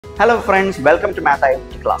Hello friends, welcome to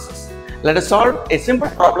Mathiit classes. Let us solve a simple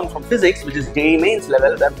problem from physics which is JEE Main's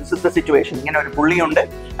level, where this is the situation.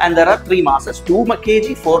 And there are three masses, 2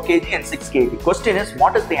 kg, 4 kg and 6 kg. Question is,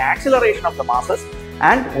 what is the acceleration of the masses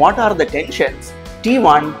and what are the tensions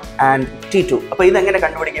T1 and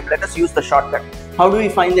T2? Let us use the shortcut. How do we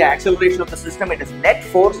find the acceleration of the system? It is net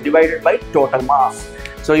force divided by total mass.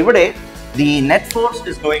 So the net force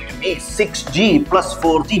is going to be 6g plus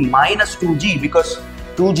 4g minus 2g, because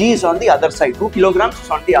 2g is on the other side, 2 kilograms is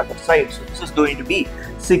on the other side. So this is going to be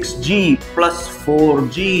 6g plus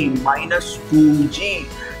 4g minus 2g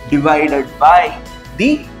divided by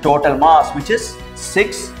the total mass, which is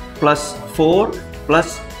 6 plus 4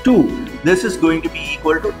 plus 2. This is going to be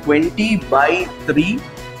equal to 20 by 3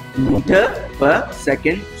 meter per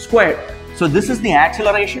second squared. So this is the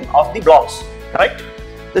acceleration of the blocks, correct?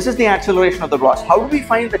 This is the acceleration of the blocks. How do we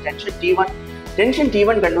find the tension T1? Tension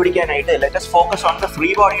T1 let us focus on the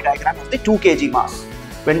free body diagram of the 2 kg mass.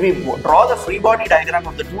 When we draw the free body diagram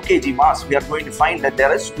of the 2 kg mass, we are going to find that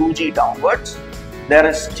there is 2g downwards, there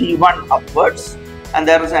is T1 upwards, and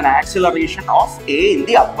there is an acceleration of A in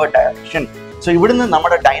the upward direction. So here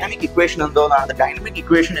the dynamic equation, the dynamic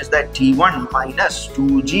equation is that T1 minus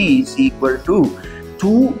 2g is equal to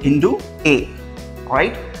 2 into A,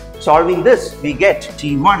 right? Solving this, we get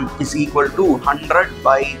T1 is equal to 100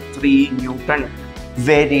 by 3 Newton.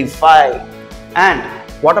 Verify. And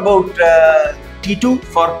what about T2?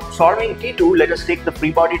 For solving T2, let us take the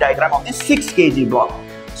free body diagram of the 6 kg block.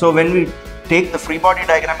 So when we take the free body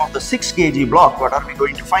diagram of the 6 kg block, what are we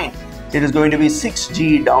going to find? It is going to be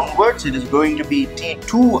 6g downwards, it is going to be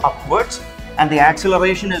T2 upwards, and the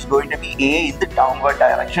acceleration is going to be A in the downward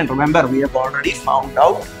direction. Remember, we have already found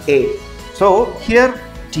out A. So here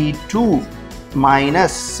T2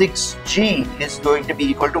 minus 6g is going to be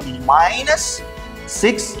equal to minus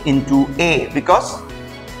 6 into A, because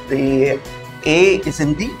the A is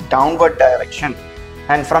in the downward direction.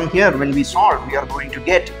 And from here, when we solve, we are going to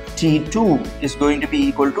get T2 is going to be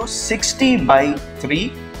equal to 60 by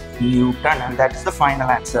 3 Newton, and that's the final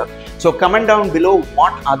answer. So comment down below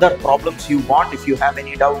what other problems you want. If you have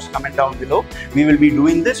any doubts, comment down below. We will be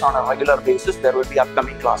doing this on a regular basis. There will be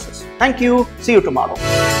upcoming classes. Thank you. See you tomorrow.